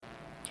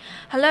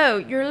Hello,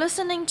 you're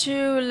listening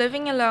to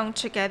Living Alone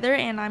Together,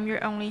 and I'm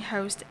your only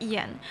host,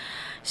 Ian.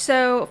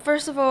 So,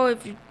 first of all,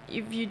 if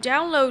you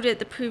downloaded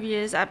the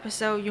previous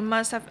episode, you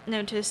must have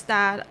noticed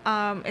that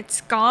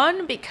it's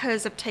gone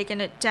because I've taken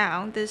it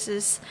down. This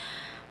is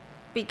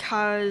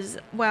because,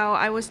 well,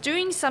 I was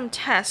doing some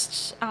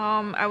tests.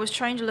 I was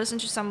trying to listen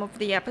to some of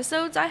the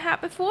episodes I had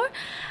before,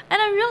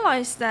 and I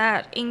realized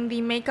that in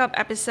the makeup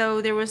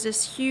episode, there was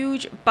this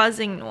huge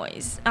buzzing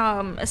noise,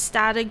 a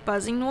static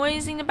buzzing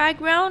noise in the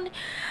background.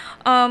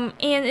 And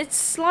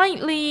it's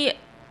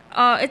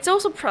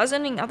also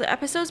present in other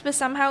episodes, but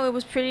somehow it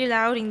was pretty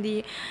loud in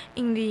the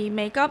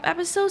makeup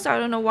episodes. I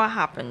don't know what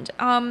happened.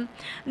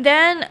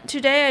 Then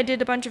today I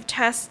did a bunch of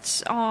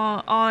tests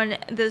on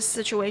this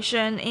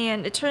situation,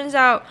 and it turns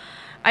out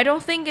I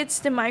don't think it's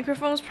the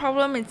microphone's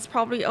problem. It's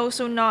probably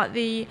also not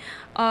the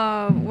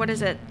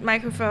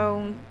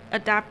microphone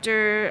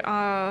adapter.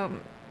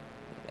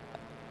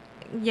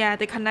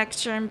 The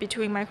connection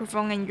between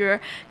microphone and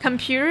your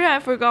computer. I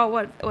forgot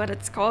what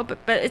it's called,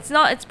 but it's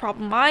not its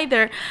problem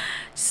either.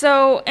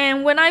 So,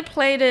 and when I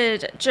played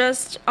it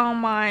just on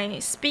my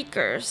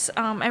speakers,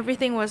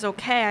 everything was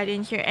okay. I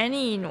didn't hear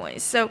any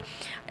noise. So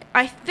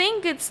I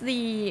think it's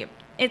the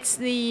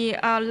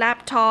my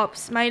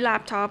laptop's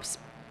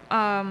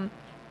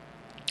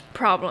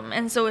problem,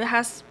 and so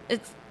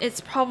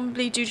it's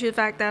probably due to the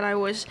fact that I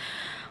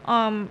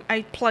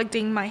plugged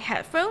in my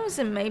headphones,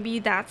 and maybe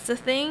that's the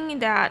thing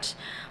that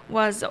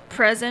was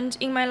present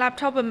in my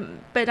laptop.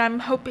 But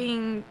I'm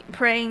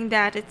praying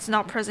that it's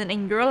not present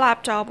in your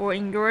laptop or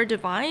in your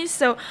device.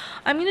 So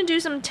I'm gonna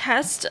do some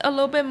tests a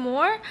little bit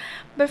more.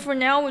 But for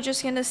now, we're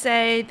just gonna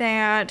say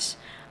that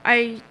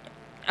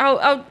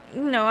I'll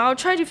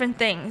try different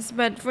things,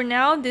 but for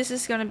now this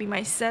is gonna be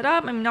my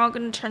setup. I'm not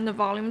gonna turn the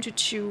volume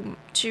to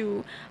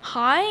too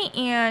high,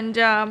 and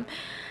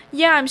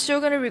I'm still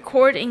gonna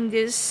record in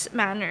this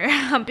manner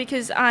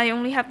because I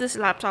only have this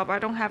laptop. I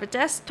don't have a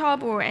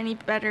desktop or any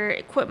better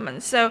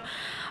equipment, so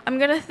I'm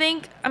just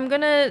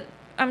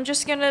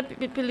gonna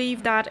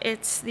believe that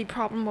it's the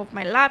problem of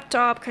my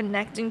laptop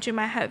connecting to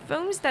my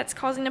headphones that's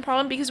causing the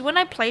problem, because when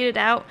I played it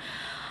out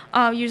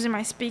using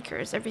my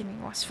speakers,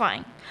 everything was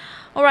fine.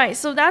 Alright,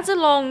 so that's a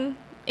long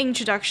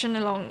introduction,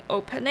 a long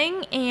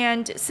opening,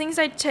 and since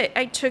I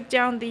took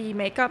down the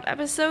makeup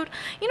episode,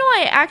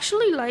 I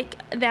actually like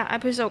that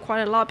episode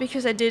quite a lot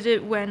because I did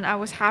it when I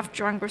was half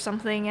drunk or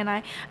something,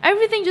 and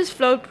everything just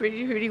flowed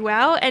pretty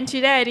well, and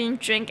today I didn't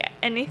drink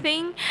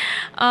anything,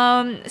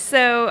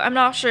 so I'm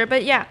not sure,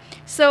 but yeah,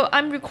 so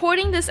I'm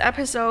recording this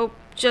episode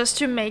just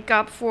to make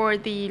up for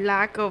the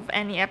lack of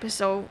any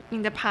episode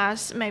in the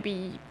past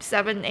maybe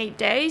 7-8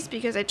 days,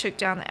 because I took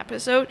down the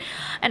episode,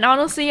 and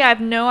honestly I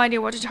have no idea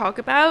what to talk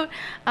about,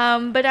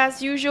 but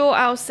as usual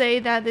I'll say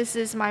that this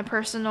is my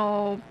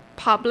personal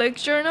public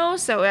journal,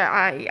 so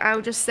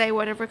I'll just say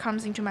whatever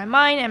comes into my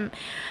mind, and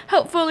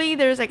hopefully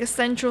there's like a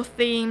central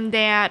theme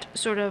that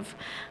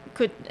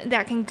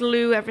can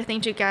glue everything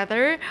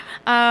together,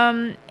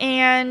 and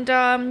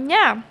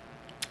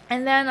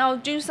then I'll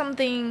do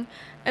something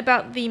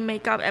about the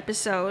makeup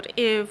episode.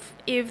 If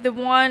it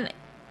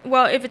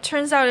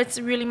turns out it's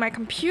really my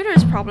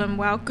computer's problem,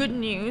 well, good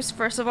news.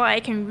 First of all, I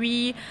can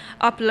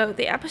re-upload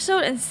the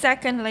episode, and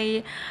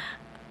secondly,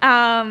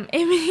 it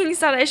means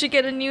that I should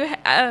get a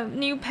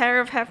new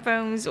pair of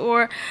headphones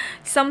or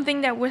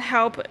something that would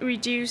help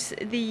reduce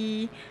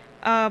the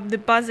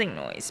buzzing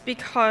noise,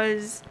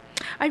 because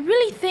I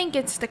really think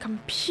it's the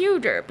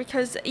computer,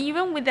 because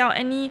even without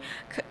any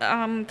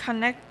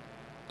connection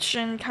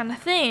kind of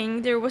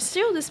thing, there was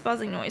still this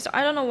buzzing noise. So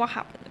I don't know what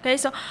happened. Okay,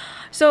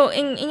 so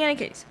in any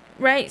case,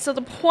 right? So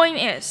the point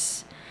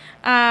is,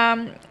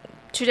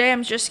 today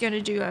I'm just gonna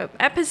do an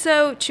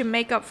episode to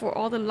make up for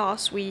all the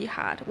loss we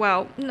had.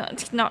 Well,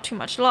 not too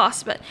much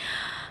loss, but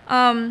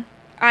I'm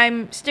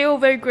still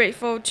very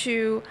grateful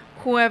to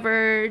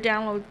whoever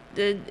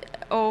downloaded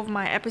all of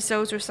my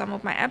episodes or some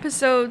of my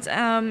episodes.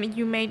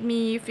 You made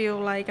me feel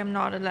like I'm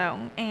not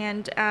alone,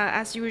 and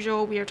as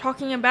usual, we are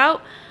talking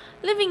about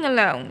living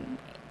alone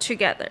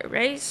together,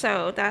 right?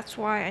 So that's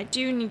why I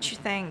do need to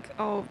thank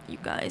all of you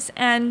guys,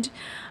 and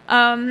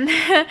I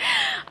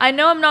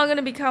know I'm not going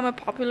to become a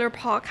popular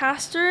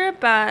podcaster,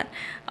 but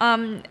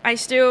I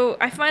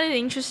find it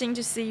interesting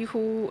to see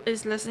who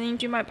is listening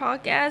to my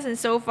podcast, and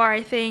so far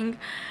I think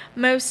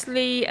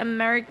mostly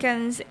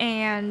Americans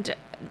and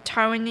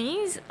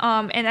Taiwanese,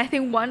 and I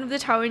think one of the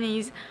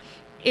Taiwanese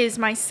is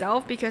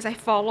myself, because I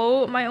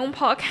follow my own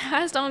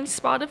podcast on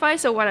Spotify,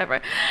 so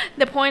whatever.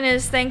 The point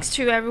is, thanks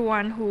to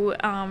everyone who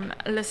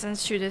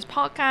listens to this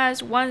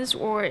podcast once,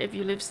 or if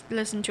you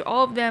listen to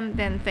all of them,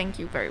 then thank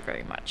you very,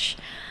 very much.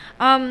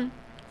 I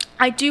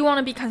do want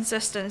to be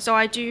consistent, so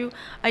I do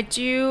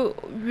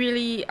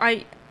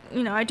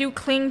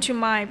cling to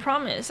my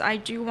promise. I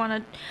do want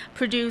to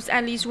produce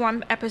at least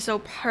one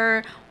episode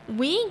per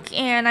week,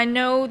 and I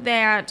know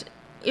that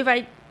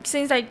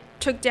since I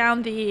took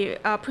down the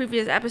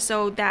previous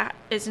episode, that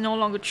is no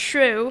longer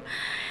true,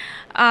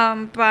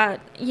 but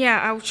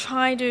yeah, I'll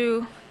try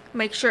to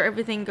make sure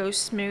everything goes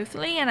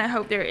smoothly, and I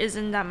hope there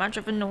isn't that much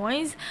of a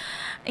noise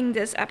in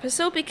this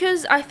episode,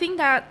 because I think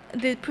that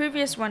the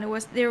previous one, it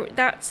was there,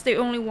 that's the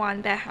only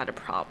one that had a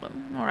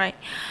problem. All right,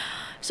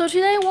 so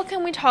today, what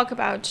can we talk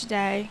about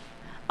today?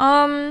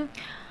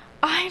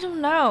 I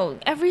don't know,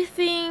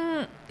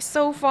 everything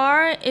so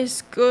far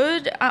is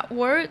good at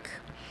work.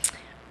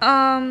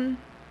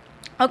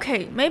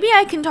 Okay, maybe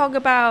I can talk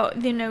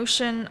about the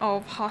notion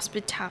of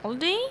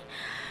hospitality.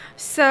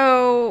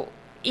 So,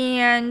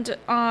 and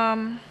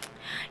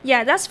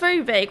yeah, that's very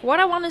vague. What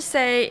I want to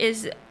say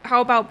is,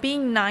 how about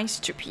being nice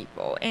to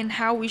people and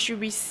how we should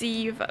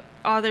receive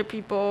other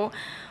people's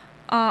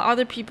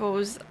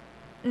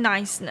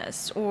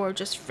niceness or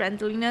just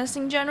friendliness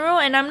in general.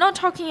 And I'm not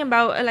talking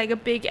about like a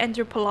big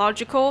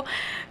anthropological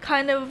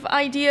kind of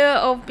idea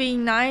of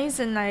being nice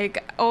and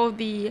like all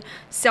the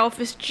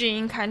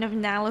self-esteem kind of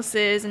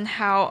analysis and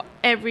how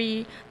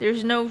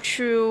there's no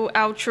true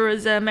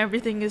altruism,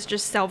 everything is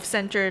just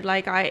self-centered,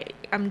 like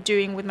I'm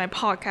doing with my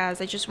podcast.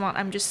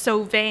 I'm just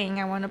so vain,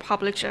 I want to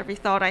publish every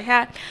thought I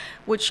had,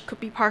 which could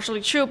be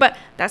partially true, but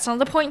that's not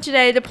the point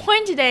today. The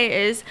point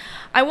today is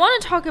I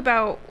want to talk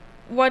about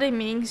what it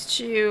means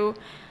to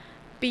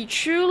be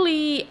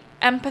truly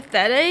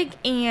empathetic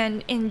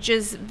and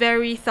just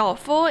very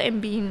thoughtful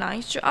and being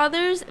nice to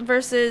others,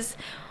 versus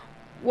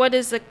what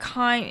is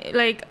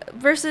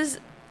versus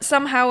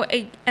somehow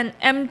an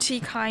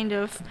empty kind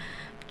of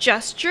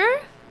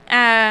gesture,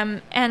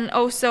 and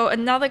also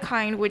another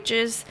kind, which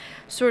is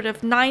sort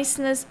of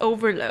niceness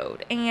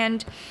overload.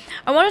 And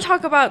I want to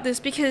talk about this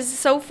because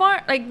so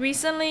far, like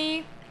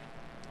recently,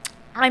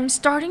 I'm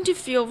starting to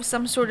feel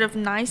some sort of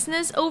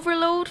niceness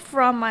overload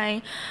from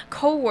my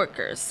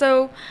coworkers.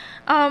 So,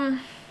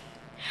 and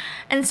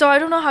so I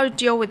don't know how to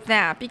deal with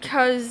that,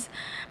 because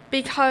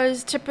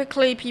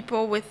typically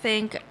people would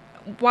think,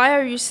 why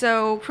are you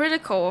so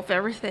critical of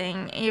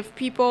everything? If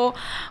people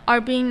are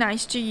being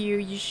nice to you,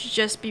 you should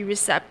just be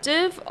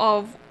receptive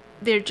of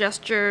their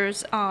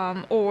gestures,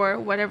 or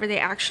whatever they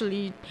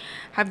actually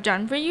have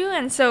done for you.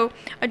 And so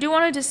I do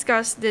want to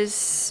discuss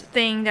this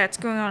thing that's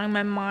going on in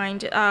my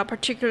mind,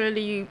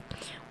 particularly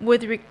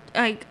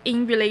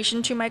in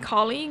relation to my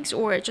colleagues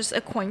or just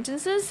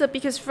acquaintances. So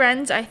because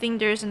friends, I think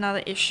there's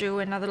another issue,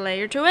 another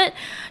layer to it.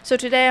 So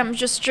today I'm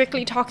just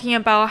strictly talking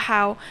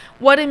about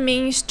what it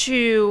means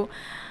to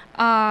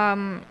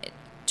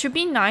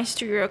be nice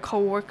to your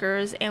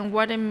coworkers, and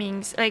what it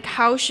means, like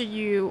how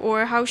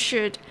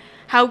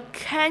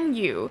can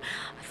you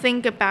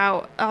think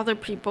about other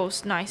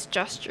people's nice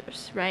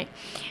gestures, right?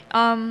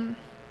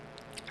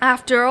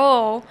 After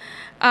all,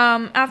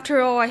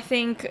 I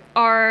think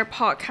our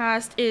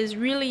podcast is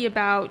really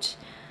about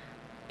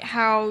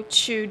how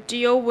to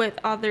deal with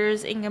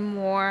others in a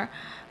more,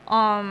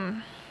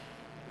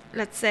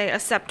 let's say,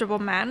 acceptable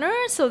manner,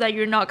 so that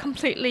you're not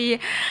completely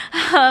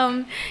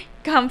alone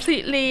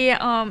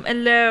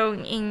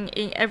in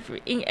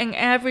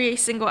every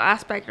single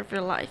aspect of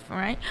your life,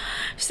 right?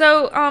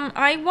 So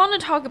I want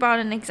to talk about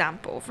an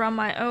example from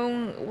my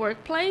own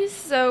workplace.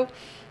 So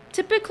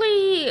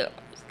typically,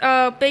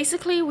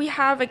 basically we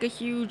have like a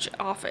huge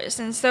office,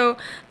 and so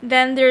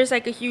then there's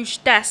like a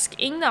huge desk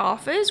in the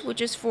office,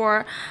 which is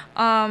for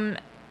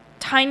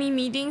tiny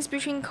meetings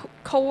between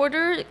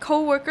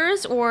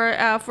co-workers,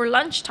 or for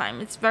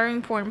lunchtime. It's a very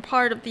important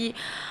part of the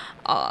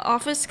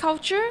office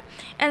culture.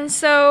 And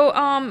so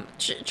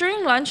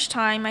during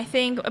lunchtime, I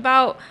think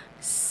about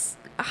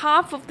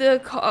half of the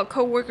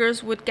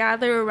co-workers would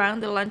gather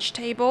around the lunch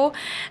table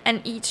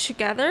and eat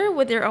together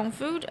with their own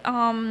food,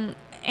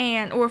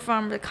 or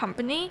from the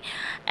company,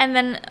 and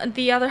then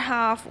the other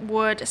half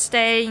would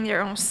stay in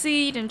their own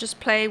seat and just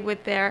play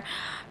with their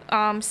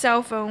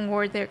cell phone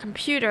or their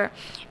computer.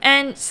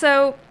 And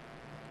so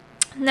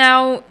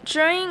now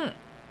during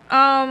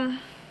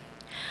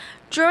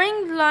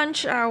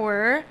lunch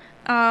hour,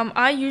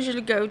 I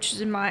usually go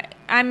to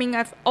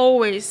I've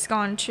always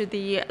gone to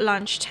the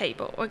lunch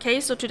table.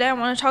 Okay, so today I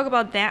want to talk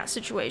about that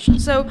situation.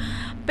 So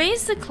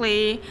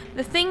basically,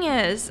 the thing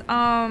is,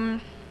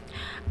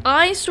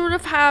 I sort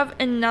of have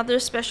another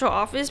special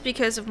office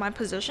because of my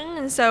position,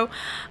 and so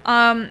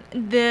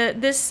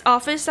this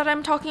office that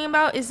I'm talking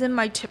about isn't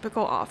my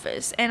typical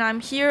office, and I'm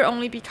here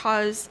only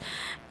because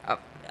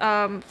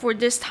for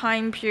this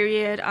time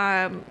period,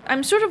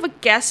 I'm sort of a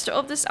guest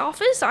of this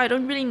office. I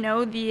don't really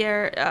know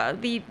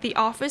the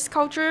office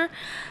culture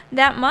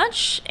that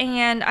much,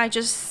 and I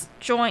just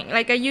join.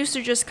 Like, I used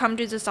to just come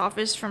to this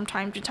office from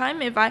time to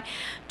time if I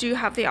do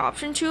have the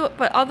option to,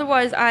 but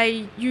otherwise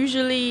I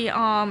usually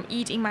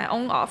eat in my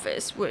own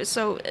office.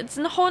 So it's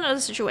a whole other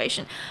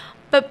situation.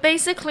 But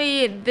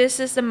basically, this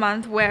is the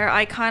month where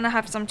I kind of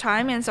have some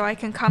time, and so I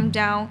can come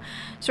down.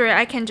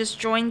 I can just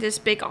join this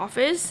big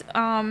office.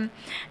 And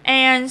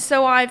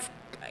so I've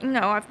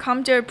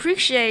come to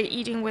appreciate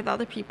eating with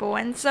other people.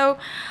 And so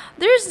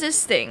there's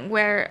this thing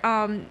where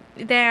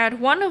that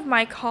one of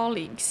my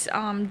colleagues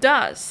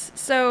does.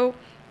 So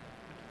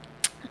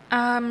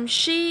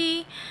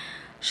she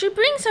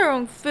brings her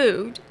own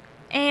food,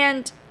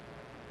 and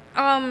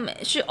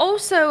she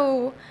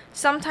also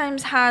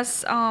sometimes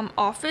has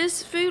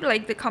office food,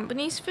 like the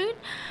company's food,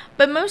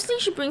 but mostly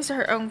she brings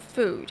her own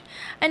food.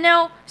 And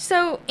now,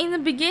 so in the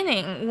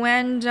beginning,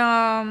 when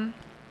the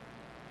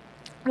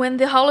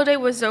holiday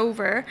was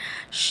over,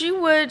 she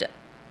would,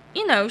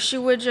 she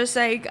would just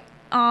like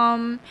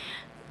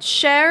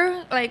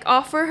share, like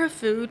offer her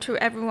food to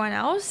everyone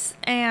else,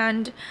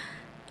 and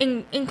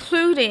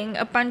including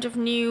a bunch of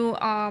new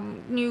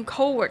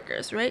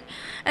coworkers, right?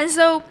 And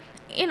so,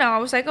 I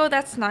was like, oh,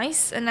 that's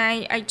nice, and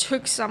I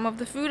took some of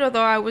the food,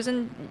 although I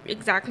wasn't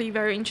exactly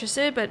very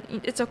interested, but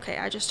it's okay.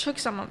 I just took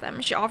some of them.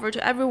 She offered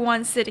to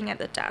everyone sitting at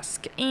the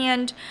desk,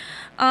 and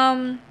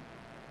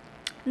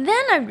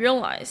then I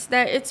realized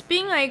that it's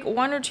been like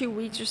 1 or 2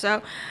 weeks or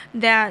so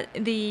that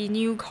the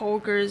new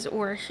coworkers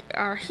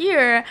are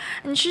here,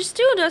 and she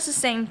still does the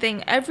same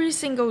thing every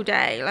single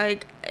day.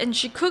 Like, and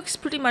she cooks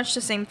pretty much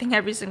the same thing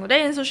every single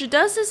day, and so she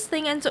does this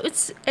thing, and so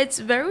it's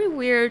very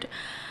weird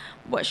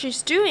what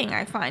she's doing,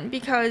 I find,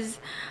 because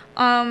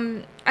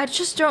I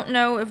just don't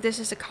know if this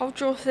is a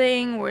cultural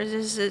thing, or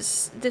this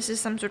is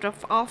some sort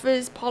of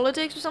office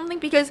politics or something,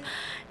 because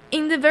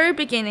in the very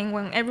beginning,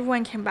 when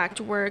everyone came back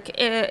to work,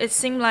 it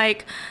seemed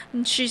like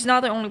she's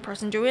not the only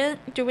person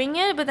doing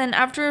it. But then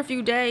after a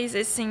few days,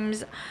 it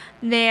seems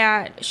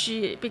that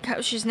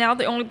because she's now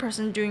the only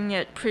person doing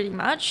it pretty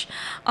much.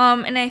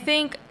 And I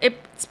think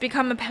it's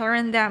become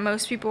apparent that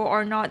most people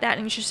are not that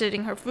interested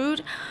in her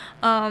food.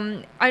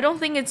 I don't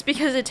think it's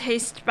because it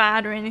tastes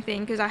bad or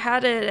anything, because I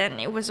had it and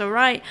it was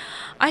alright.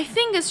 I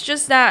think it's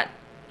just that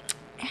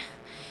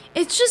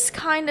it's just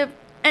kind of,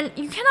 and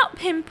you cannot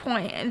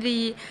pinpoint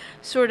the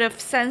sort of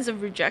sense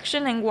of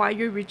rejection and why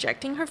you're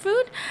rejecting her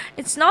food.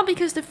 It's not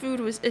because the food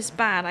is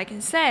bad, I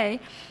can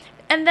say.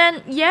 And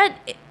then yet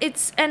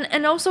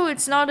and also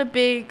it's not a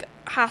big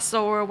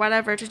hassle or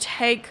whatever to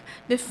take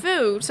the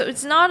food, so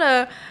it's not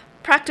a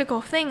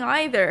practical thing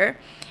either.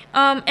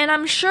 And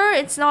I'm sure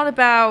it's not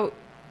about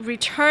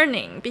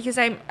returning, because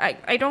I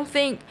don't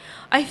think,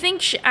 I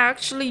think she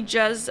actually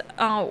just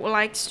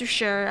likes to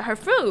share her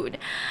food,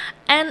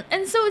 and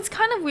so it's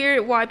kind of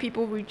weird why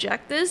people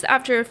reject this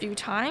after a few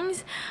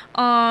times.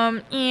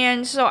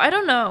 And so I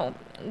don't know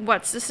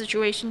what's the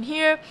situation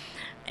here.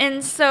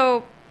 And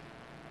so,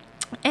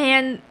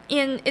 and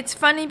it's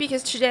funny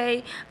because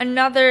today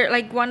another,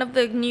 like one of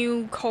the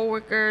new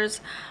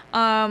coworkers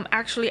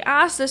actually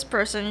asked this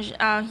person,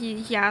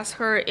 he asked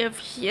her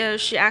if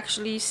she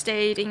actually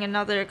stayed in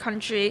another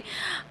country,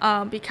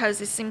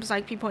 because it seems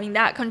like people in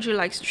that country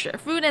likes to share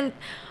food. And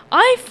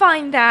I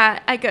find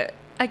that like a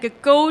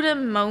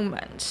golden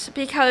moment,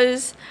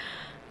 because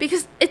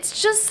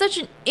it's just such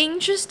an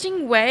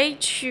interesting way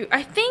to,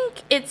 I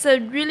think it's a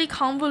really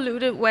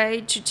convoluted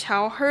way to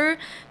tell her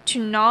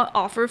to not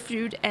offer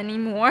food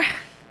anymore.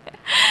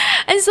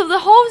 And so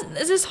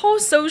this whole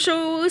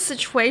social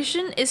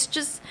situation is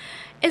just,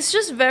 it's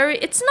just very,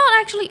 it's not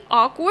actually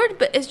awkward,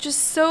 but it's just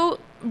so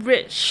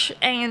rich,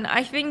 and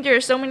I think there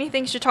are so many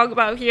things to talk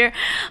about here,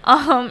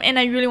 and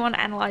I really want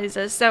to analyze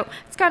this, so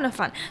it's kind of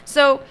fun.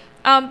 So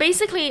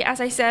basically, as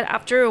I said,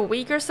 after a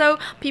week or so,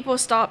 people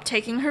stopped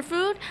taking her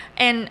food,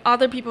 and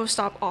other people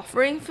stopped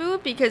offering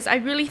food, because I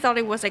really thought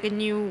it was like a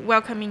new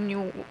welcoming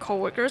new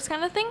coworkers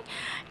kind of thing,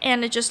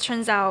 and it just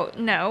turns out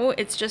no,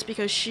 it's just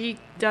because she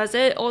does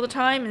it all the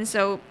time. And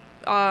so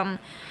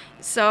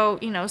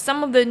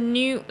some of the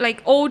new,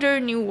 like older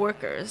new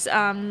workers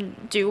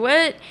do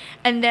it,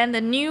 and then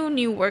the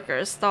new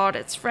workers thought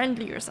it's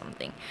friendly or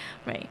something,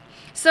 right?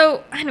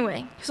 So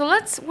anyway, so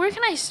where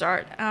can I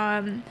start?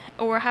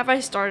 Or have I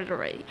started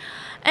already?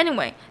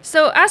 Anyway,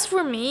 so as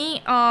for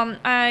me,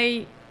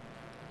 I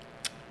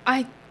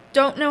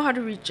don't know how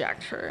to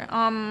reject her.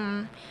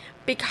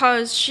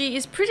 Because she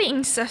is pretty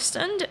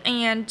insistent,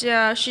 and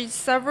she's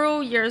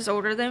several years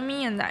older than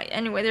me, and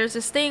anyway, there's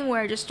this thing where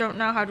I just don't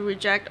know how to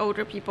reject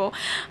older people.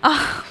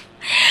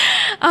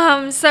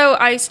 So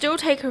I still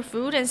take her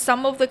food, and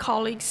some of the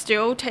colleagues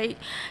still take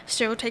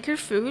her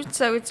food.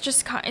 So it's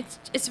just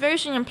it's very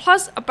strange. And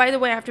plus, by the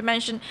way, I have to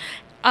mention,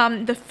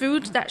 the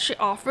food that she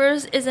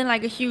offers isn't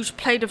like a huge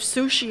plate of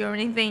sushi or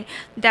anything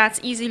that's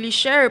easily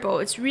shareable.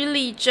 It's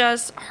really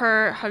just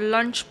her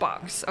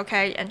lunchbox,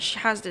 okay? And she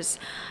has this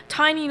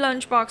tiny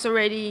lunchbox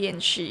already,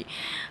 and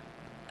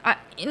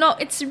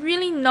it's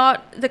really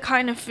not the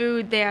kind of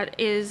food that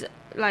is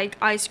like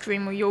ice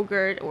cream or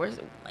yogurt, or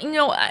you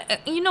know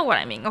what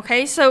I mean,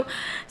 okay? So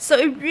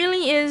it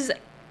really is.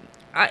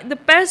 The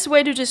best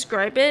way to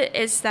describe it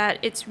is that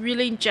it's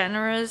really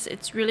generous.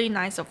 It's really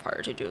nice of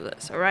her to do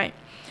this, all right?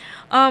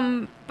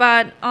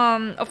 But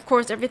of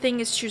course, everything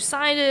is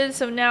two-sided.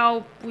 So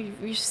now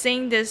we've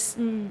seen this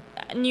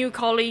new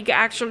colleague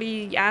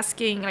actually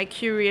asking, like,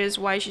 curious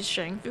why she's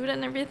sharing food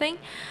and everything.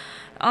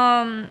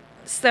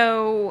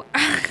 So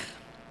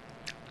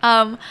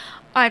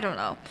I don't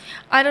know.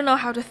 I don't know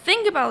how to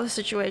think about the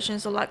situation.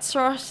 So let's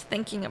start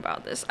thinking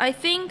about this. I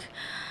think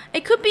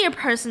it could be a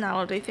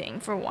personality thing,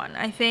 for one.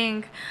 I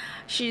think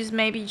she's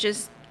maybe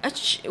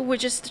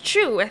which is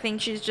true. I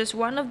think she's just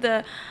one of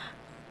the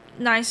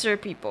nicer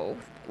people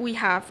we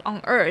have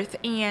on earth,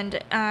 and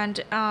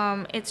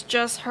it's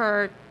just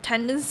her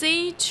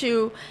tendency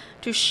to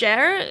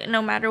share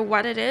no matter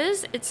what it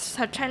is. It's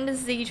her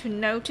tendency to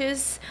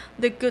notice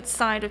the good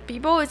side of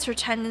people. It's her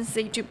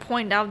tendency to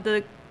point out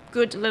the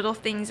good little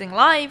things in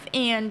life,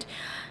 and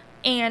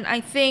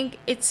I think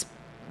it's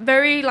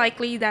very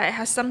likely that it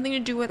has something to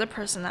do with her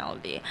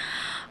personality.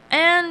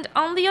 And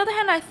on the other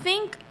hand, I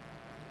think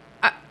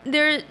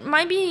there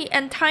might be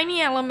a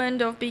tiny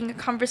element of being a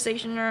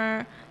conversation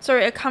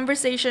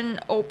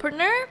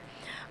opener,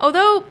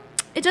 although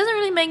it doesn't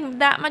really make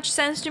that much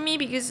sense to me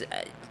because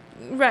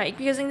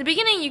because in the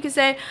beginning you can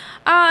say,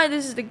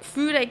 this is the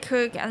food I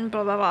cook and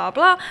blah blah blah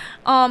blah,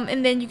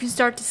 and then you can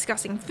start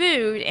discussing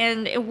food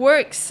and it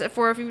works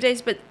for a few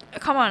days. But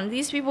come on,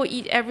 these people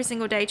eat every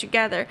single day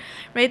together,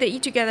 right? They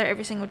eat together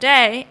every single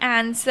day,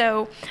 and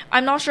so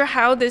I'm not sure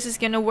how this is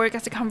gonna work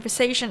as a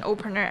conversation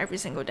opener every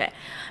single day.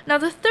 Now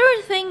the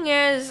third thing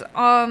is,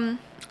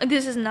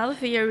 this is another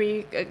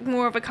theory,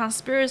 more of a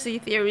conspiracy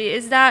theory,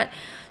 is that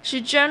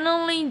she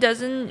generally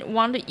doesn't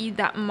want to eat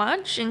that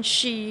much, and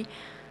she,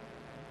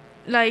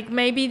 like,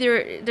 maybe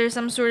there's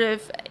some sort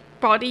of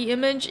body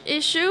image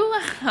issue,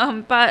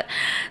 but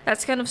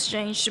that's kind of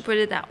strange to put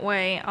it that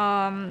way.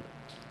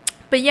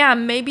 But yeah,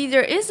 maybe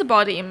there is a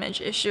body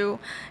image issue,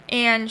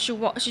 and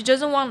she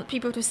doesn't want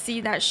people to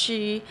see that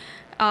she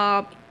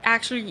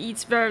actually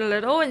eats very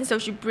little, and so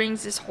she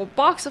brings this whole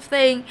box of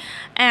thing,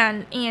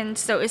 and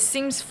so it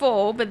seems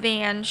full, but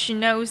then she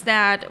knows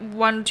that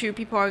 1 or 2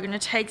 people are gonna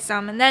take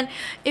some, and then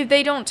if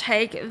they don't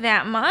take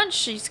that much,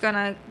 she's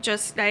gonna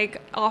just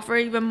like offer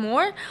even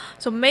more.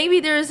 So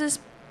maybe there's this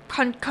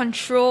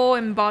control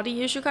and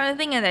body issue kind of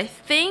thing, and I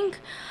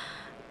think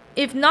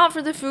if not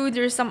for the food,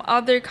 there's some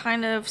other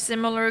kind of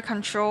similar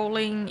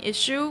controlling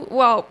issue,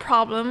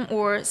 problem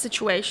or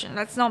situation.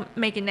 Let's not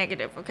make it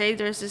negative, okay?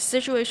 There's this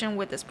situation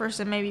with this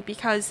person, maybe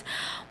because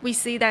we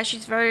see that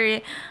she's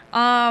very,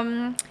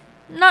 let's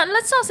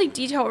not say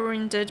detail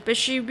oriented, but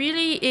she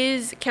really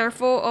is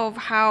careful of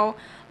how,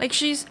 like,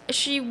 she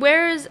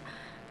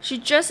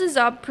dresses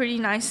up pretty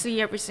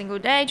nicely every single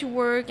day to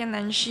work, and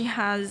then she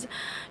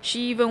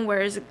even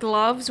wears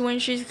gloves when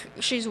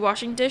she's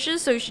washing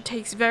dishes, so she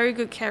takes very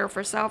good care of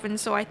herself. And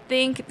so I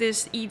think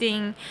this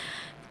eating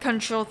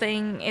control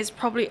thing is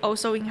probably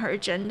also in her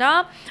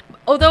agenda,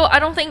 although I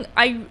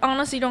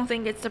honestly don't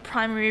think it's the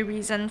primary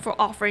reason for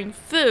offering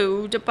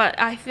food, but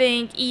I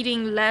think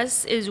eating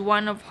less is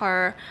one of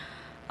her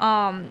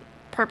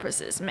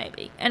purposes,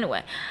 maybe.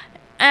 Anyway,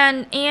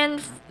 and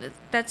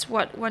that's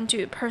what 1,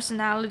 2,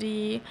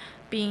 personality,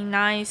 being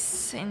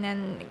nice, and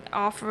then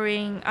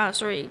offering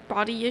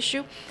body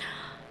issue,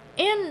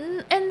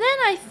 and then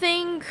I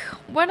think,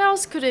 what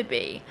else could it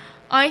be?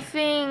 I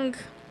think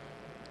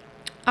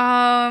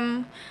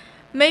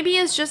maybe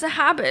it's just a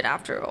habit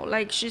after all.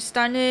 Like, she's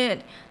done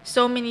it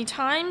so many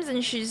times,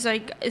 and she's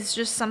like, it's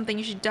just something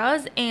she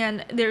does,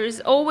 and there is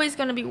always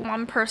going to be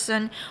one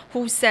person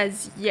who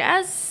says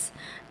yes.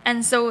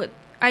 And so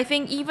I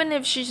think even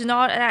if she's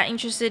not that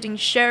interested in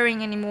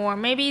sharing anymore,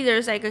 maybe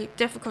there's like a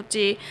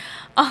difficulty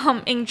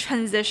in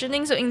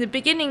transitioning. So in the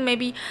beginning,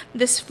 maybe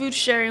this food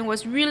sharing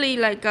was really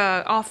like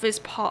a office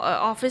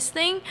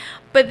thing,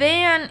 but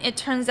then it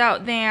turns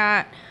out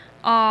that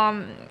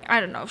I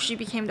don't know, she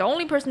became the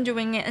only person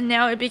doing it, and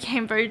now it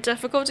became very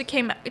difficult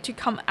to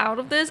come out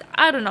of this.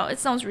 I don't know, it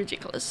sounds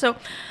ridiculous. So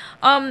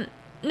no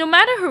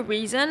matter her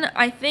reason,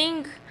 I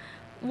think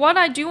what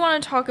I do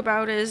want to talk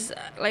about is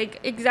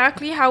like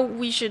exactly how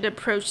we should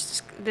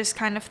approach this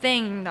kind of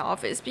thing in the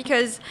office,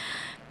 because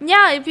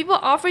if people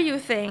offer you a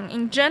thing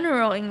in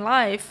general in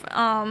life,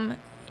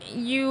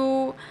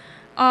 you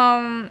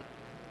like,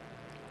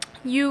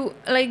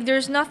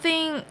 there's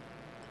nothing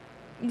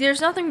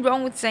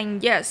wrong with saying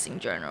yes in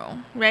general,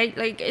 right?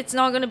 Like, it's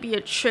not going to be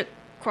a trick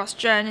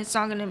question, it's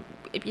not going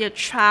to be a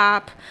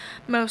trap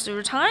most of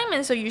the time,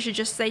 and so you should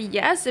just say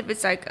yes if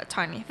it's like a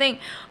tiny thing.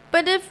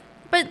 But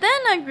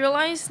then I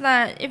realized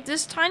that if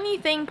this tiny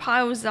thing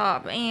piles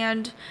up,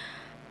 and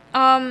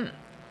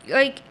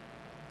like,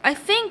 I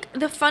think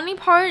the funny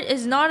part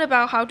is not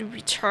about how to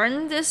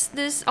return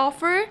this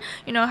offer,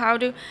 how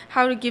to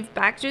give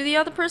back to the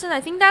other person.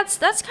 I think that's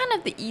kind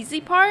of the easy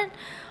part.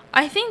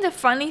 I think the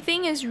funny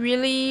thing is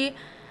really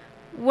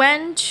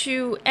when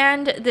to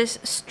end this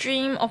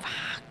stream of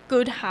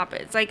good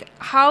habits, like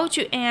how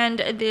to end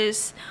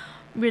this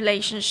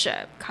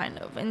relationship, kind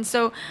of. And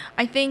so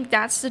I think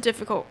that's the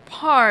difficult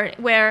part,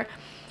 where,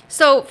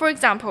 so for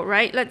example,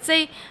 right, let's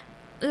say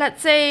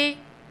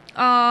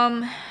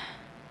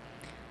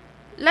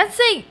let's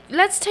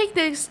take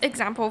this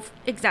example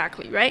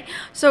exactly, right?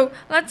 So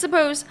let's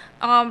suppose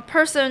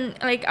person,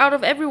 like, out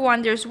of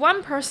everyone, there's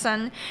one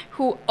person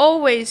who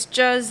always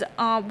just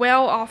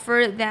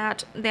offer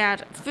that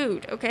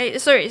food, okay?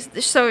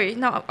 Sorry,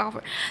 not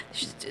offer.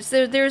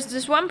 So there's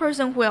this one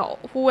person who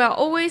will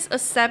always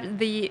accept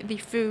the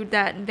food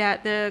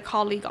that the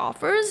colleague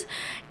offers,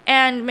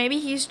 and maybe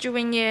he's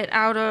doing it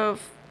out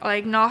of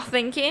like not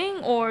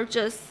thinking, or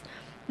just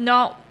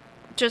not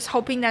just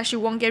hoping that she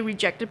won't get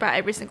rejected by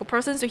every single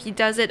person, so he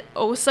does it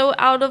also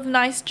out of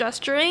nice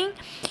gesturing.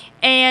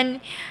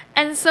 And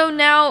so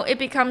now it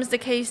becomes the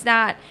case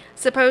that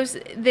suppose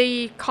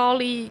the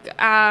colleague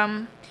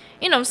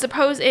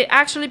suppose it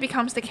actually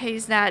becomes the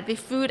case that the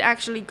food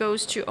actually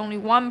goes to only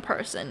one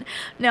person.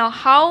 Now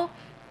how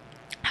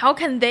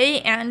can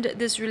they end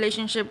this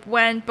relationship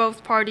when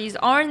both parties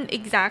aren't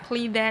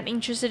exactly that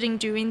interested in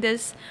doing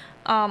this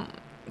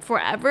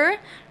forever,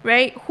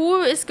 right?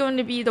 Who is going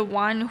to be the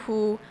one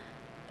who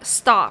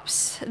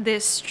stops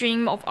this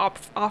stream of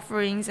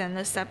offerings and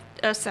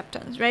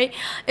acceptance, right?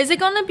 Is it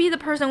going to be the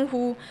person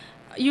who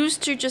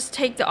used to just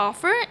take the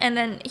offer and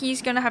then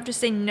he's going to have to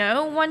say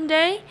no one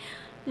day,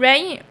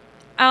 right?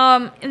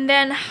 And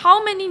then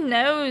how many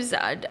no's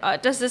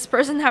does this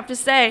person have to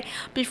say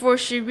before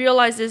she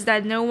realizes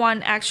that no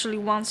one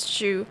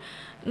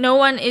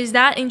is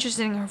that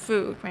interested in her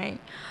food,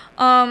 right?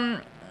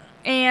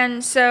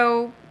 And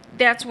so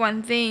that's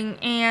one thing.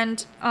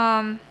 And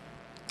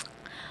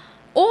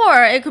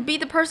or it could be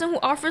the person who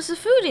offers the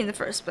food in the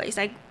first place.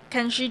 Like,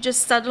 can she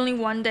just suddenly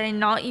one day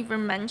not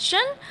even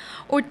mention?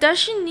 Or does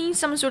she need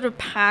some sort of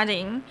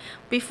padding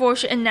before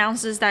she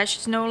announces that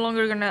she's no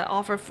longer going to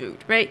offer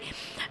food, right?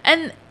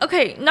 And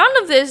okay, none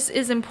of this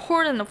is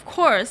important, of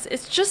course.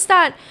 It's just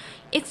that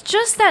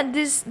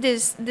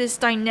this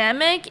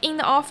dynamic in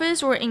the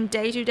office or in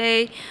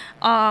day-to-day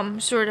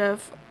sort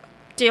of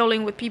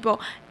dealing with people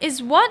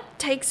is what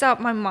takes up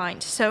my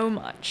mind so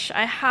much,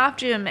 I have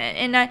to admit.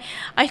 And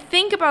I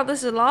think about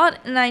this a lot,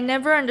 and I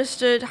never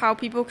understood how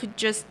people could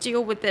just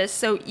deal with this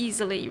so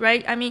easily,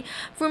 right? I mean,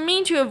 for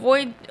me to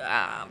avoid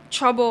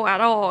trouble at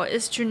all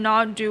is to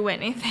not do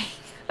anything.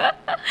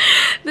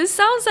 This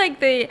sounds like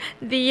the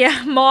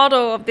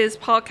motto of this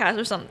podcast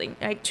or something.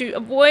 Like, to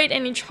avoid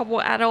any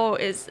trouble at all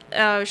is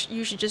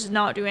you should just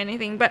not do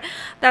anything. But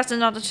that's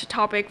another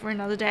topic for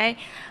another day.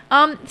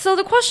 So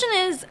the question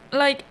is,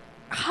 like,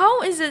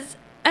 how is this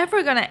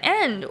ever gonna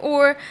end?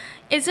 Or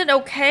is it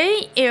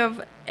okay if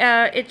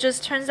it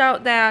just turns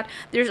out that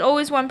there's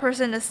always one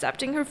person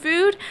accepting her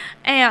food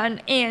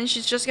and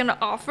she's just gonna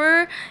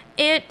offer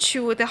it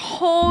to the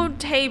whole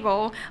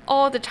table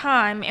all the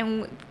time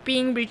and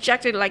being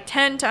rejected like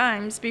 10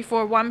 times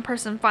before one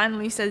person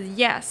finally says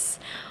yes,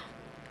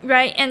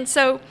 right? And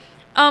so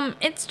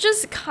it's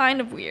just kind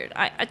of weird.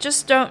 I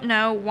just don't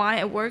know why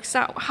it works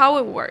out, how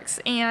it works,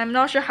 and I'm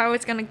not sure how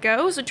it's gonna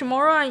go. So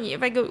tomorrow,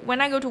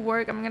 when I go to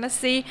work, I'm gonna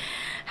see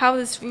how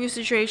this food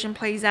situation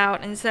plays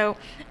out, and so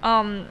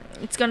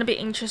it's gonna be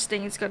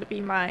interesting. It's gonna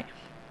be my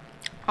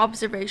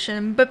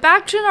observation. But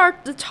back to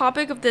the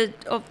topic of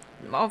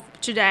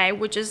today,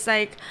 which is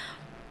like,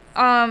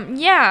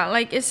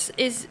 like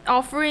is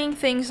offering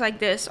things like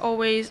this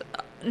always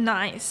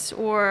nice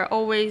or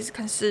always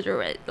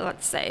considerate,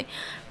 let's say,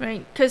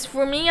 right? Because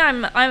for me,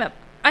 I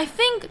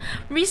think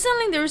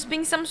recently there's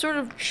been some sort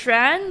of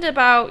trend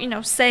about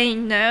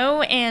saying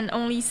no and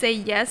only say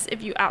yes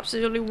if you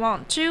absolutely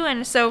want to,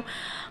 and so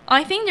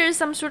I think there's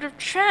some sort of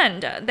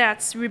trend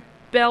that's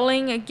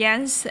rebelling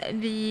against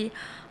this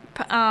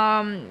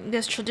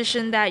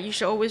tradition that you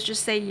should always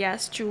just say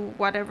yes to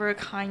whatever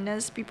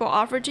kindness people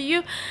offer to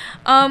you,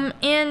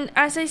 and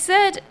as I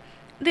said,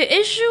 the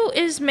issue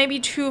is maybe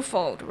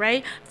twofold,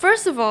 right?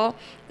 First of all,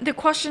 the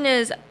question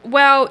is,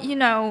 well,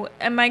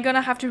 am I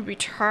gonna have to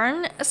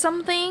return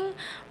something,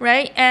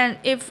 right? And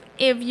if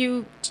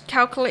you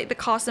calculate the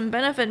cost and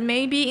benefit,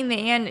 maybe in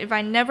the end, if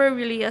I never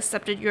really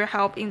accepted your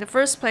help in the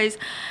first place,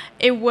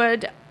 it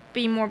would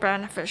be more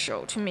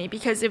beneficial to me,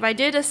 because if I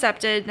did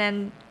accept it,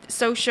 then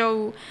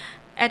social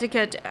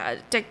etiquette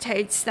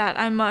dictates that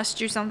I must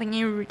do something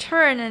in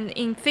return, and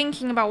in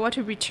thinking about what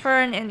to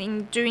return and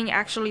in doing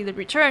actually the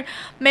return,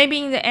 maybe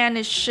in the end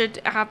it should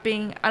have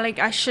been like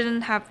I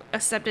shouldn't have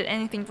accepted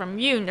anything from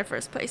you in the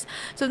first place.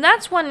 So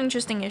that's one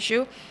interesting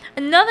issue.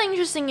 Another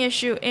interesting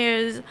issue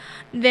is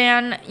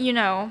then,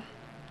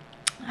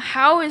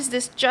 how is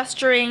this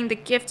gesturing, the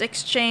gift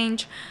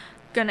exchange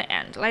gonna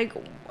end? Like,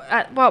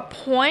 at what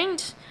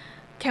point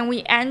can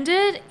we end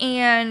it,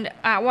 and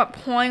at what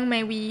point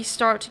may we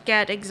start to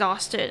get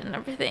exhausted and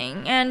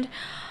everything? And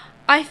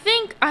I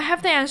think I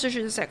have the answer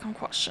to the second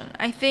question.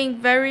 I think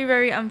very,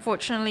 very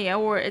unfortunately,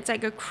 or it's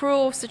like a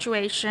cruel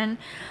situation,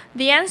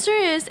 the answer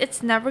is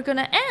it's never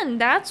gonna end.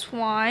 That's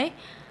why,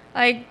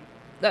 like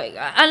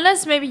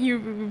unless maybe you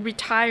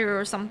retire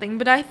or something,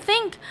 but I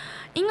think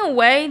in a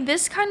way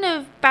this kind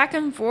of back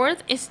and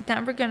forth is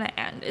never gonna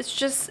end. It's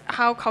just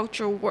how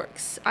culture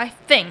works, I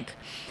think.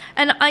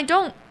 And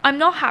I'm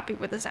not happy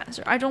with this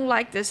answer. I don't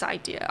like this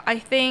idea. I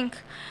think,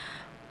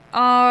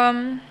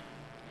 I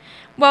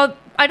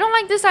don't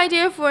like this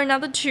idea for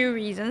another two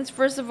reasons.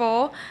 First of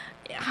all,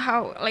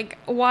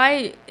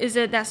 why is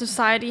it that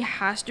society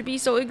has to be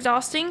so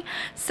exhausting?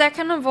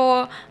 Second of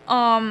all,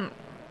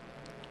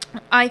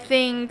 I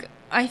think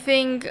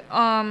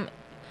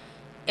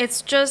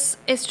it's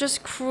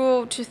just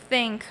cruel to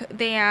think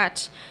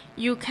that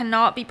you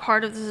cannot be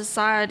part of the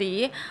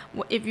society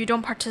if you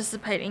don't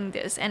participate in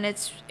this, and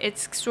it's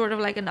sort of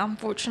like an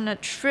unfortunate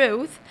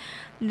truth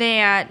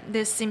that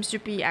this seems to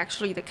be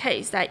actually the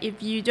case, that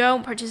if you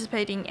don't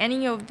participate in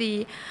any of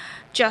the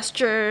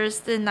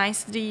gestures, the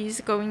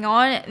niceties going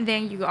on,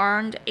 then you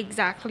aren't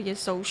exactly a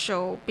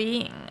social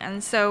being.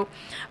 And so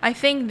I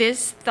think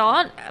this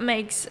thought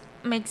makes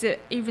it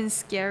even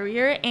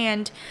scarier.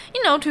 And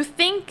to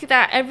think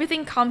that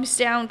everything comes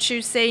down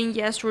to saying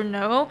yes or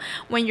no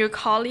when your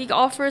colleague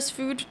offers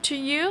food to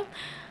you,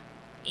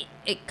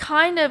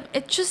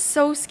 it's just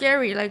so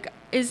scary. Like,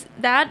 is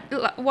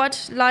that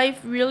what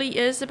life really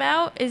is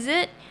about? Is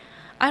it?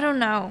 I don't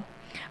know.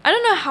 I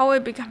don't know how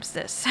it becomes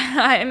this.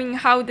 I mean,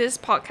 how this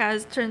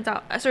podcast turns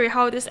out. Sorry,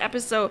 how this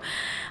episode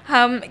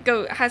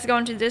has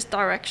gone to this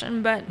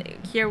direction. But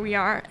here we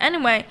are.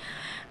 Anyway,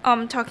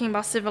 talking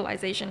about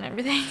civilization and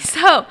everything.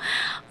 So,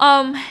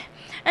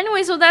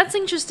 anyway, so that's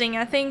interesting.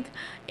 I think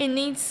I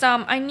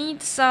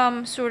need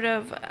some sort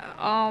of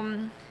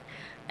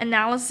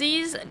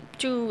analyses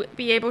to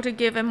be able to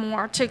give a more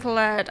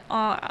articulate,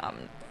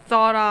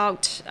 thought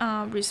out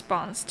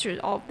response to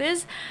all of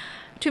this.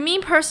 To me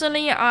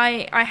personally,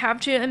 I have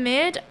to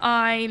admit,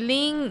 I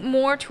lean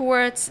more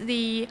towards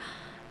the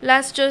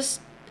let's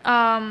just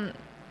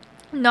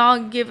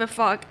not give a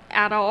fuck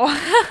at all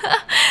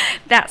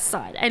that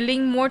side. I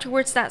lean more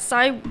towards that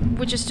side,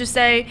 which is to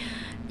say,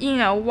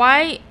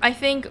 why I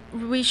think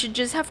we should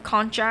just have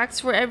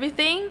contracts for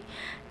everything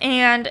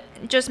and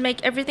just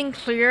make everything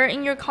clear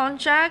in your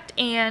contract.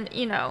 And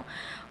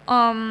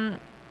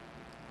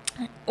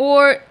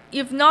or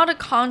if not a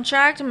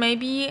contract,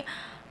 maybe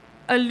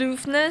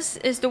aloofness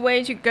is the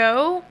way to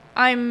go.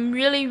 I'm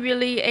really,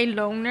 really a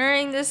loner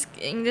in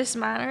this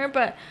manner,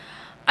 but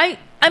I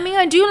mean,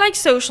 I do like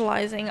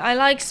socializing. I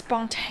like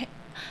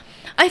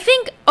I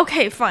think,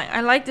 okay, fine,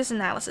 I like this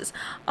analysis.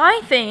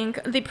 I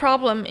think the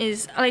problem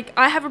is, like,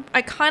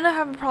 I kind of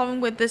have a problem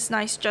with this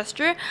nice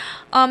gesture,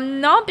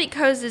 not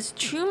because it's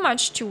too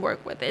much to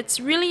work with. It's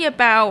really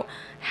about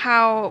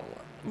how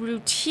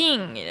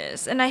routine it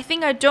is, and I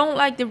think I don't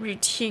like the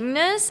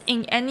routineness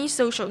in any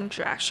social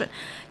interaction.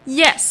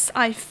 Yes,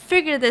 I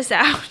figured this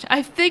out.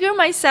 I figured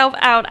myself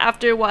out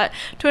after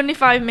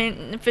 25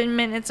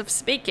 minutes of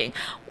speaking,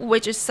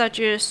 which is such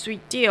a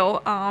sweet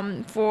deal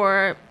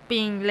for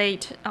being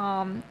late.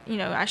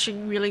 I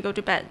should really go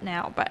to bed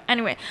now. But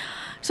anyway,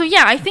 so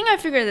yeah, I think I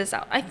figured this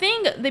out. I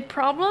think the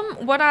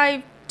problem, what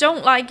I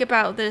don't like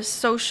about this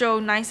social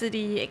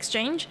nicety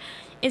exchange,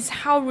 is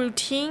how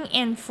routine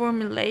and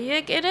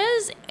formulaic it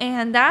is,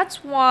 and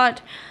that's why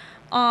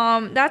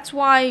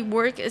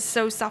work is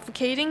so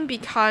suffocating,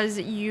 because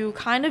you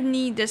kind of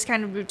need this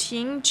kind of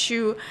routine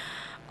to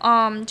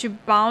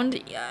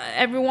bond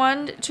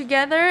everyone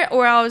together,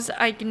 or else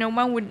like no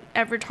one would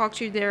ever talk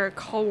to their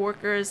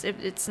coworkers if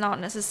it's not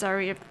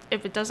necessary,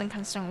 if it doesn't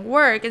concern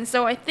work. And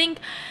so I think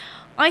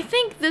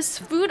this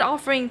food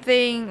offering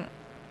thing,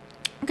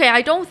 okay,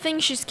 I don't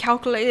think she's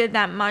calculated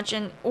that much,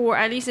 or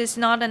at least it's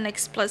not an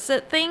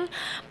explicit thing,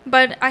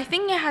 but I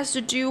think it has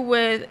to do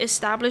with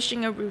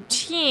establishing a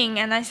routine,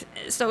 and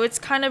so it's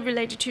kind of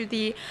related to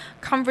the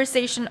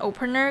conversation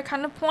opener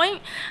kind of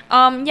point.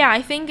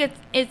 I think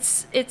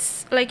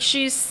it's like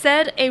she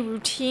set a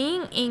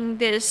routine in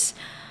this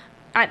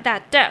at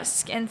that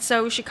desk, and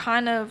so she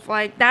kind of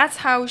like, that's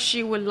how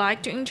she would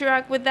like to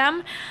interact with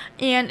them,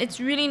 and it's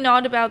really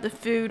not about the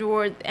food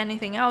or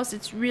anything else.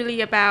 It's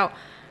really about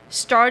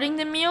starting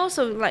the meal.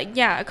 So like,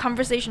 yeah, a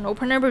conversation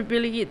opener, but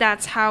really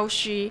that's how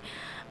she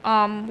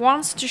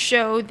wants to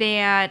show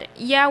that,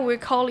 yeah, we're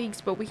colleagues,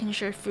 but we can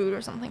share food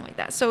or something like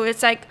that. So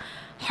it's like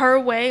her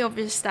way of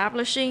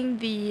establishing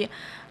the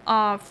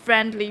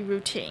friendly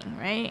routine,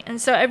 right?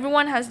 And so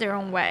everyone has their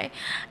own way,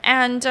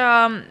 and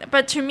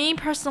but to me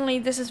personally,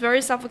 this is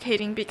very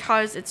suffocating,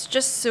 because it's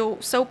just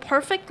so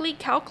perfectly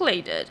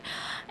calculated,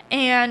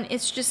 and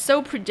it's just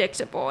so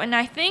predictable. And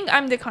I think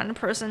I'm the kind of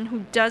person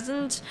who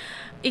doesn't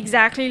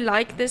exactly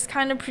like this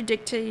kind of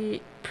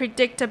predictability.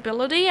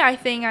 I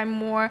think I'm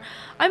more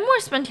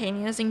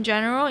spontaneous in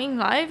general in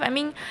life. I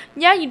mean,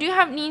 yeah, you do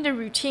need a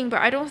routine, but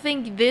I don't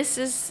think this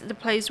is the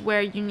place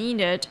where you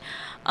need it.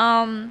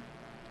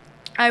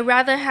 I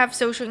rather have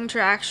social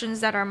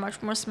interactions that are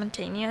much more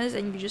spontaneous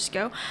and you just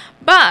go.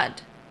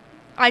 But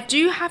I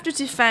do have to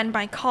defend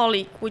my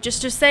colleague, which is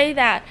to say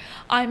that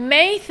I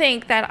may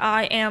think that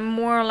I am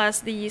more or less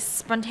the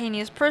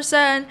spontaneous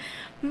person,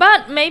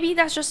 but maybe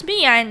that's just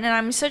me, and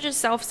I'm such a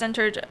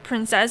self-centered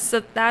princess,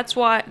 so that's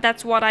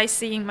what I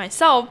see in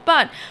myself.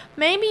 But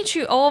maybe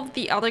to all of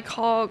the other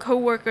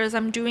co-workers,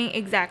 I'm doing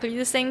exactly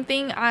the same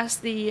thing as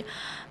the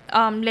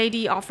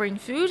lady offering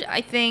food.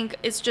 I think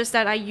it's just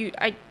that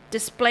I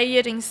display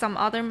it in some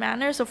other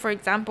manner. So for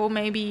example,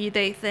 maybe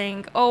they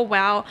think, oh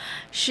wow,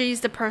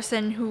 she's the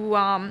person who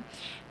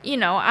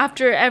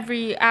after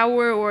every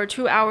hour or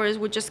 2 hours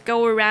would just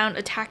go around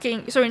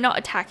not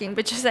attacking,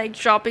 but just like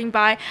dropping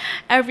by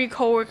every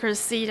coworker's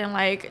seat and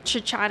like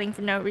chit-chatting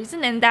for no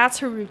reason, and that's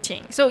her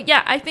routine. So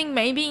yeah, I think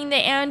maybe in the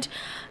end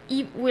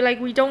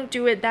we don't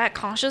do it that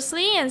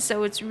consciously, and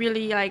so it's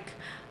really like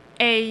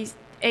a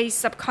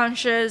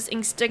subconscious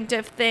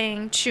instinctive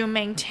thing to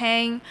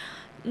maintain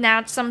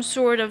not some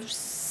sort of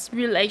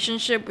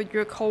relationship with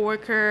your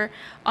coworker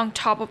on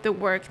top of the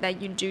work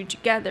that you do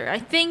together. I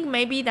think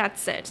maybe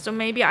that's it. So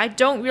maybe I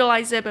don't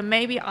realize it, but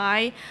maybe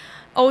I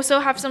also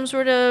have some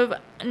sort of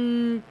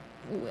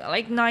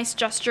like nice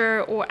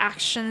gesture or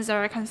actions that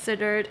are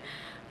considered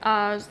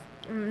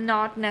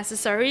not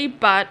necessary,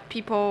 but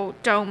people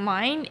don't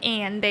mind,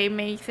 and they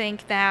may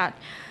think that,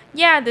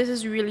 yeah, this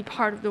is really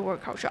part of the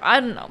work culture. I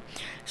don't know.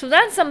 So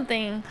that's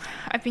something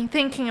I've been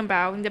thinking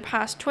about in the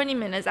past 20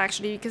 minutes,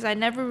 actually, because I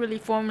never really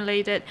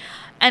formulated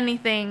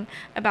anything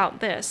about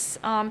this,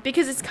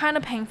 because it's kind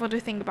of painful to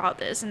think about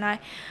this, and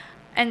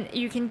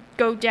you can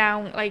go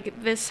down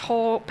like this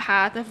whole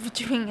path of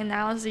doing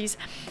analyses.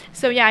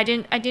 So yeah, I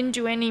didn't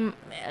do any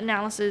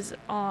analysis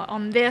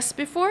on this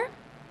before.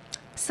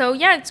 So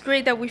yeah, it's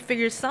great that we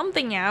figured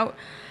something out.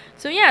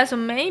 So yeah, so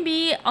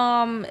maybe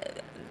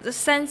the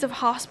sense of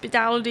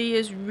hospitality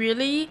is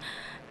really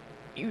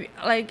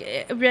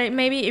like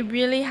maybe it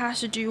really has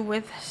to do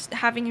with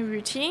having a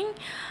routine,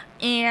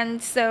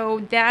 and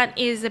so that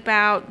is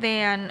about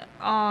then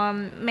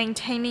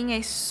maintaining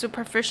a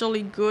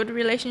superficially good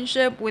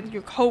relationship with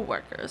your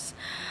coworkers.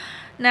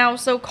 Now,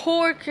 so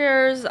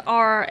coworkers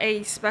are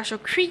a special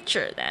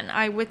creature. Then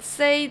I would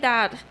say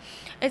that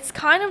it's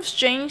kind of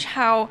strange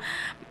how,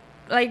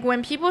 like,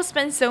 when people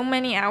spend so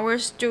many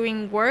hours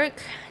doing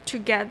work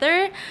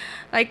together,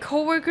 like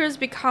coworkers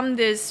become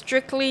this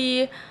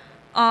strictly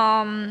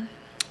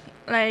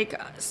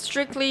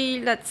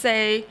let's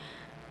say,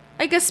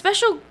 like a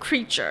special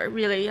creature,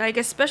 really, like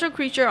a special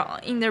creature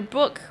in their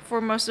book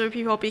for most of the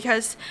people,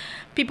 because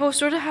people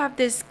sort of have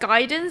this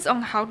guidance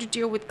on how to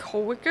deal with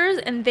coworkers,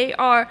 and they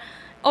are,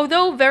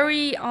 although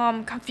very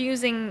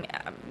confusing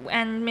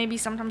and maybe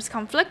sometimes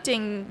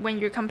conflicting when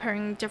you're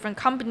comparing different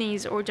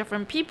companies or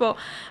different people,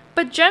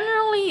 but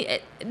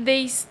generally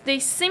they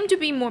seem to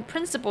be more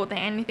principled than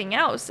anything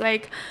else.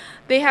 Like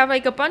they have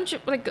like a bunch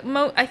of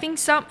I think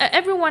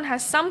everyone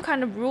has some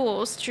kind of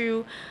rules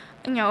to,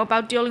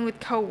 about dealing with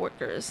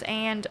coworkers,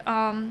 and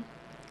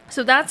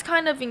so that's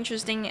kind of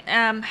interesting,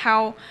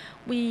 how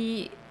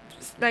we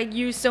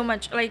spend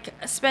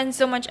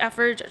so much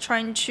effort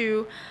trying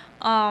to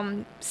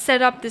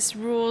set up these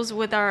rules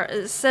with our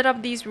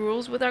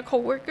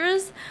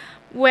coworkers,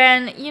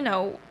 when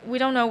we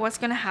don't know what's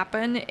gonna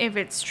happen if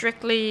it's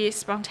strictly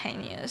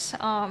spontaneous.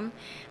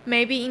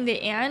 Maybe in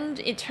the end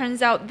it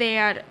turns out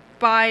that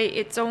by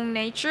its own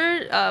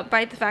nature,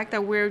 by the fact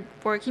that we're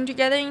working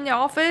together in the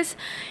office,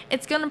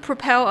 it's gonna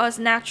propel us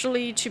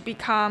naturally to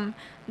become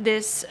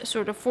this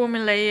sort of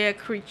formulaic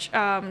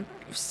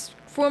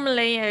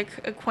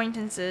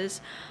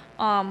acquaintances,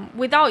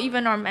 without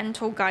even our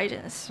mental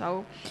guidance.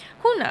 So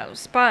who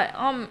knows? But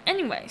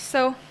anyway,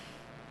 so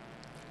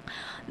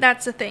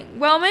that's the thing.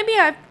 Well, maybe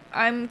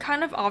I'm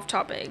kind of off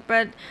topic,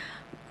 but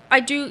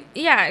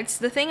it's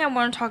the thing I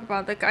want to talk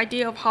about, the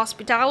idea of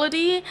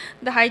hospitality,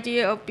 the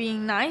idea of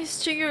being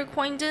nice to your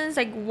acquaintance,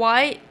 like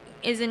why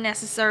is it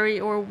necessary,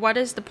 or what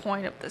is the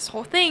point of this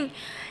whole thing.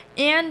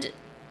 And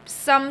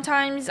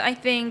sometimes I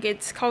think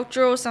it's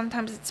cultural,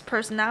 sometimes it's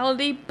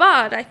personality,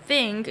 but I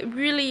think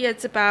really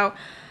it's about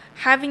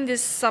having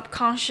this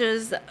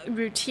subconscious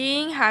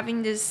routine,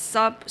 having this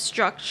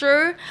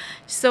substructure,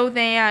 so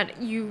that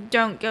you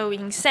don't go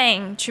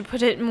insane, to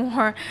put it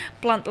more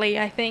bluntly.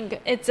 I think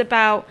it's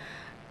about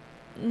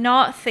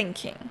not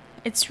thinking.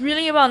 It's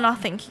really about not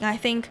thinking. I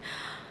think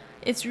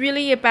it's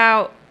really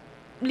about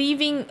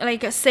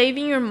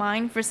saving your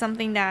mind for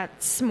something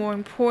that's more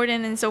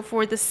important. And so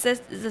for the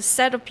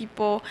set of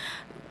people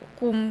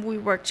whom we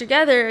work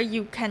together,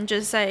 you can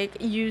just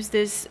use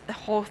this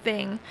whole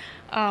thing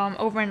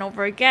over and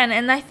over again.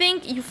 And I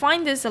think you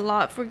find this a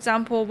lot. For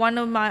example,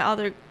 my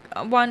other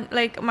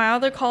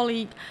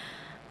colleague,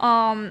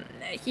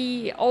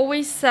 he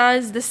always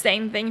says the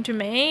same thing to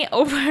me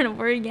over and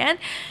over again.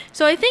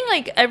 So I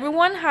think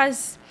everyone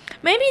has,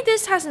 maybe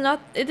this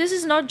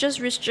is not just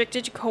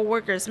restricted to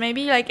coworkers.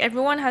 Maybe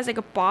everyone has a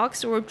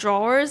box or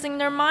drawers in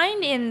their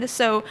mind, and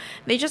so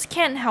they just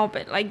can't help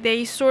it.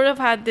 They sort of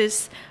had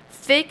this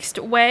fixed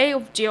way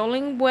of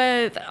dealing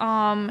with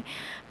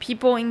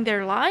people in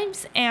their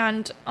lives,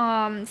 and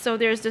so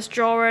there's this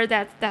drawer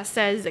that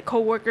says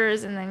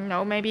coworkers, and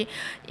then maybe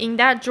in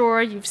that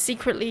drawer you've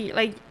secretly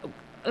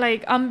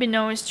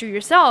unbeknownst to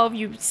yourself,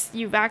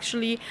 you've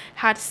actually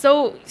had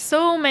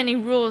so many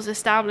rules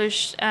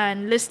established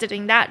and listed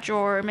in that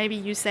drawer. Maybe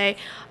you say,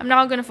 I'm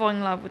not gonna fall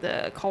in love with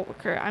a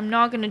coworker, I'm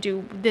not gonna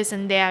do this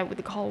and that with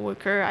a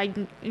coworker,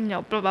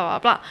 blah blah blah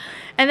blah.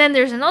 And then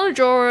there's another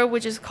drawer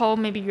which is called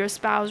maybe your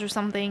spouse or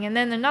something, and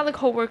then another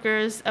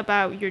coworkers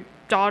about your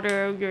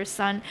daughter or your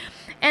son.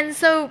 And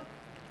so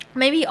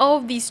maybe all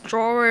of these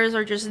drawers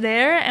are just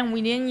there, and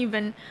we didn't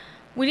even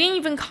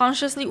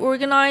consciously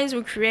organize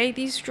or create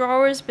these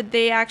drawers, but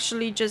they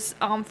actually just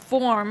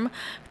form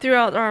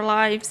throughout our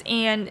lives,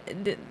 and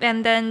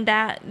then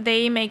that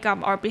they make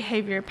up our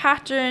behavior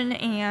pattern.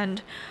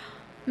 And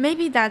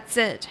maybe that's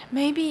it.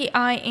 Maybe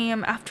I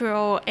am, after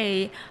all,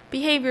 a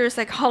behavior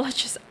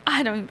psychologist.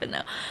 I don't even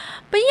know.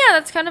 But yeah,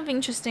 that's kind of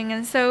interesting.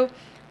 And so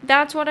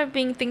that's what I've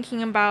been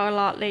thinking about a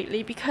lot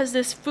lately, because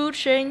this food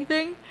sharing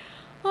thing,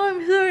 Oh,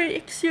 I'm sorry,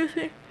 excuse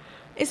me.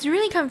 It's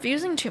really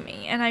confusing to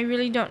me, and I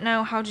really don't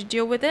know how to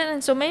deal with it.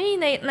 And so maybe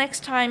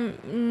next time,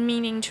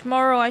 meaning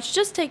tomorrow, I should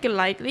just take it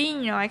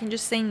lightly. I can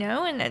just say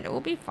no, and then it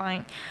will be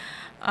fine.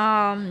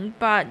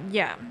 But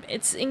yeah,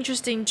 it's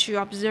interesting to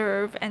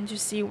observe and to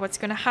see what's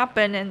gonna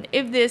happen, and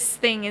if this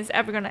thing is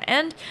ever gonna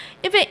end.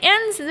 If it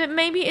ends, then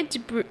maybe it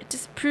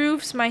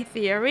disproves my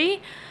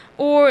theory.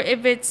 Or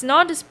if it's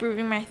not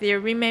disproving my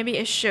theory, maybe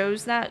it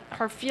shows that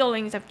her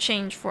feelings have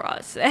changed for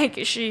us.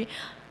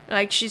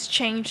 She's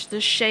changed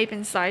the shape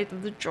inside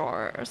of the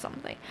drawer or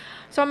something.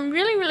 So I'm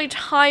really, really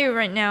tired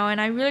right now,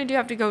 and I really do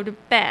have to go to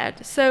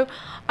bed. So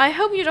I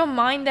hope you don't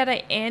mind that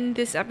I end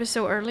this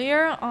episode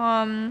earlier.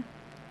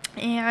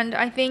 And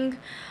I think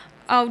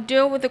I'll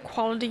deal with the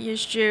quality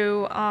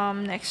issue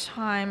next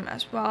time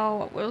as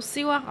well. We'll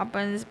see what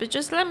happens, but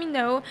just let me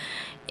know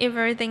if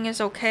everything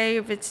is okay,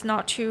 if it's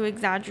not too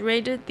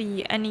exaggerated,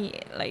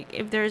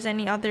 if there's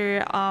any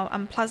other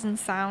unpleasant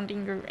sound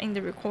in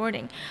the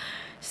recording.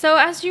 So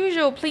as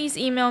usual, please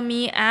email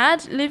me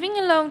at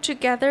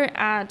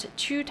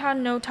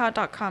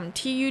livingalonetogether@tutanota.com,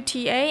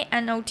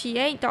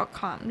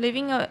 tutanota.com,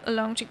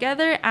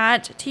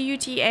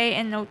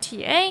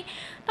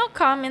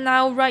 livingalonetogether@tutanota.com, and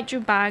I'll write you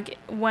back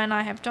when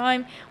I have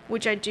time,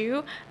 which I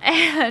do.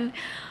 And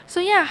so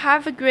yeah,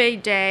 have a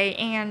great day,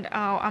 and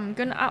I'm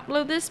gonna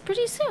upload this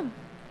pretty soon.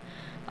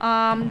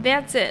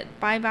 That's it.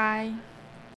 Bye bye.